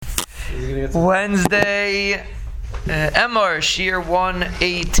Wednesday, Emor, Shir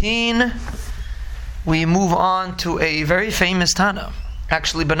 118. We move on to a very famous Tana.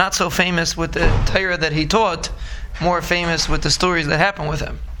 Actually, but not so famous with the Torah that he taught, more famous with the stories that happened with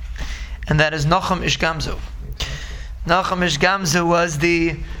him. And that is Nachum Ish Gamzu. Nachum Ish Gamzu was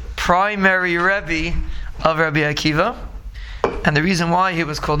the primary Rebbe of Rabbi Akiva. And the reason why he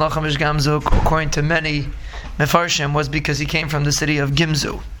was called Nachum Ish Gamzu, according to many Mefarshim, was because he came from the city of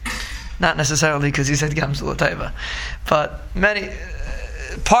Gimzu. Not necessarily because he said Gamzu L'Taiva, but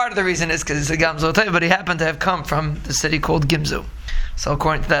part of the reason is because he said Gamzu L'Taiva, but he happened to have come from the city called Gimzu. So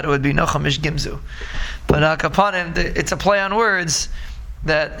according to that, it would be Nachum Ish Gimzu. But upon him, it's a play on words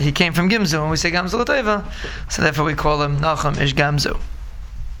that he came from Gimzu, and we say Gamzu L'Taiva, so therefore we call him Nachum Ish Gamzu.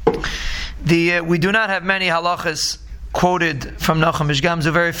 We do not have many halachas quoted from Nachum Ish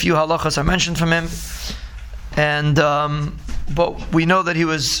Gamzu. Very few halachas are mentioned from him. And but we know that he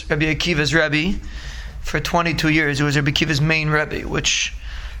was Rabbi Akiva's Rebbe for 22 years. He was Rabbi Akiva's main Rebbe, which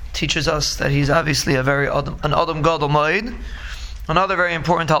teaches us that he's obviously an Adam Gadol Moed. Another very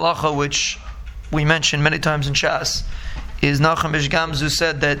important halacha, which we mentioned many times in Shas, is Nachum Ish Gamzu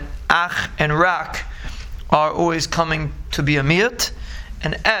said that Ach and Rak are always coming to be a miyut,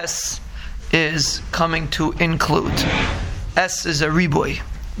 and Es is coming to include. Es is a riboy.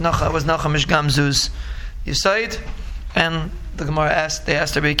 That was Nachum Ish Gamzu's Yisaid, and the Gemara they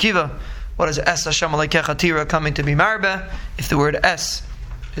asked Rabbi Akiva, what is Es Hashem Aleikecha Tira coming to be marbe, if the word Es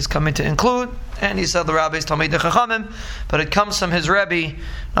is coming to include? And he said the rabbis Talmidei Chachamim, but it comes from his Rebbe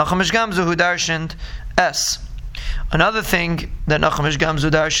Nachum Ish Gamzu, who darshaned Es. Another thing that Nachum Ish Gamzu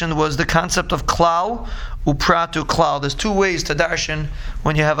darshaned was the concept of klal upratu klal. There's two ways to darshan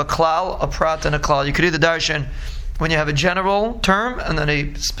when you have a klal, a prat, and a klal. You could either darshan when you have a general term and then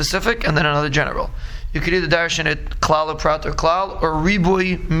a specific and then another general. You could either darshan it klal or prat or klal, or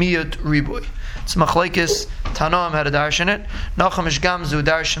riboy miyut riboy. It's machlekes Tanoim had a darshan it. Nachum Ish Gamzu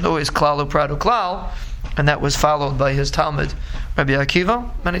darshan always klal or prat or klal, and that was followed by his Talmud Rabbi Akiva.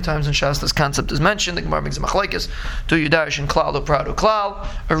 Many times in Shas this concept is mentioned. The Gemara brings a machlekes: do you darshan klal or prat or klal,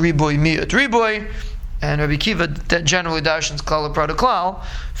 or riboy miyut riboy? And Rabbi Akiva generally darshans klal or prat or klal,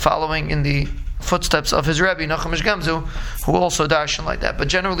 following in the footsteps of his Rebbe Nachum Ish Gamzu, who also darshan like that. But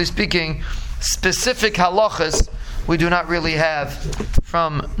generally speaking, specific halachas we do not really have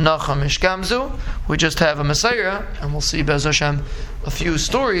from Nachum Ish Gamzu. We just have a Messiah, and we'll see Be'ez Hashem a few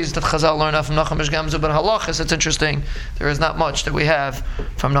stories that Chazal learn out from Nachum Ish Gamzu. But halachas, it's interesting. There is not much that we have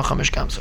from Nachum Ish Gamzu.